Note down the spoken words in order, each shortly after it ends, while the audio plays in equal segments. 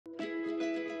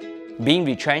Being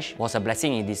retrenched was a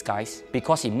blessing in disguise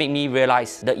because it made me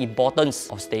realize the importance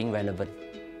of staying relevant.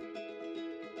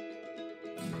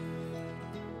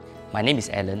 My name is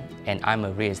Alan and I'm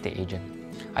a real estate agent.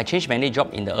 I changed many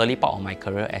jobs in the early part of my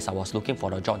career as I was looking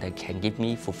for a job that can give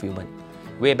me fulfillment.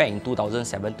 Way back in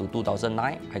 2007 to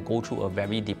 2009, I go through a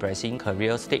very depressing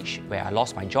career stage where I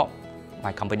lost my job,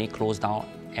 my company closed down,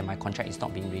 and my contract is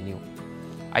not being renewed.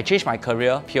 I changed my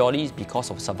career purely because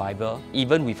of survival.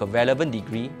 Even with a relevant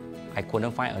degree, I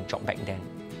couldn't find a job back then.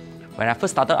 When I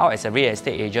first started out as a real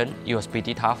estate agent, it was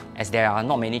pretty tough as there are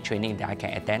not many trainings that I can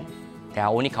attend. There are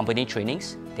only company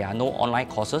trainings, there are no online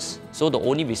courses, so the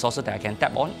only resources that I can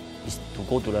tap on is to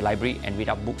go to the library and read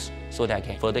up books so that I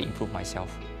can further improve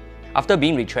myself. After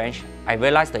being retrenched, I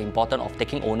realized the importance of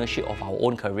taking ownership of our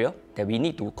own career, that we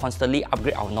need to constantly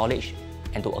upgrade our knowledge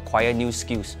and to acquire new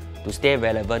skills to stay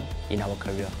relevant in our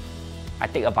career. I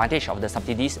take advantage of the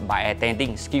subsidies by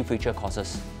attending SkillsFuture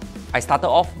courses. I started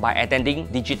off by attending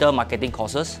digital marketing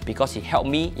courses because it helped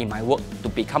me in my work to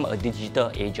become a digital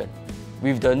agent.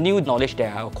 With the new knowledge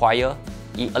that I acquire,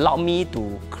 it allowed me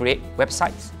to create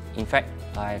websites. In fact,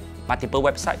 I have multiple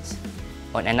websites.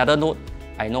 On another note,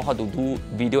 I know how to do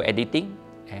video editing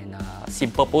and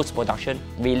simple post-production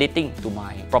relating to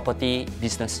my property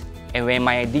business. And when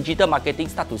my digital marketing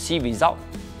starts to see results,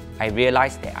 I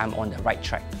realized that I'm on the right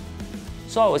track.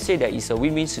 So I would say that it's a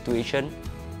win-win situation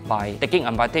by taking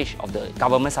advantage of the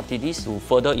government subsidies to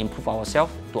further improve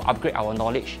ourselves, to upgrade our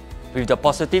knowledge. With the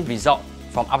positive result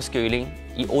from upskilling,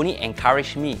 it only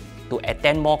encouraged me to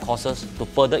attend more courses to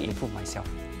further improve myself.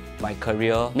 My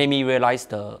career made me realize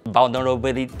the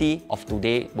vulnerability of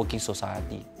today's working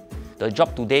society. The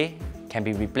job today can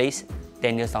be replaced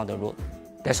 10 years down the road.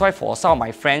 That's why for some of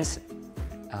my friends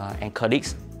and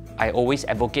colleagues, I always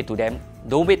advocate to them,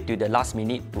 don't wait till the last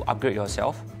minute to upgrade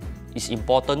yourself. It's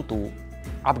important to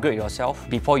upgrade yourself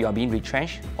before you are being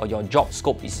retrenched or your job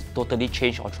scope is totally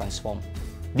changed or transformed.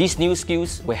 These new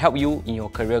skills will help you in your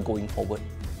career going forward.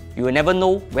 You will never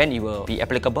know when it will be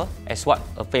applicable, as what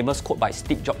a famous quote by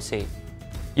Steve Jobs said.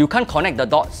 You can't connect the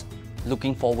dots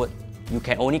looking forward. You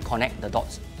can only connect the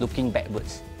dots looking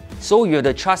backwards. So you have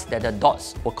the trust that the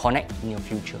dots will connect in your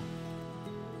future.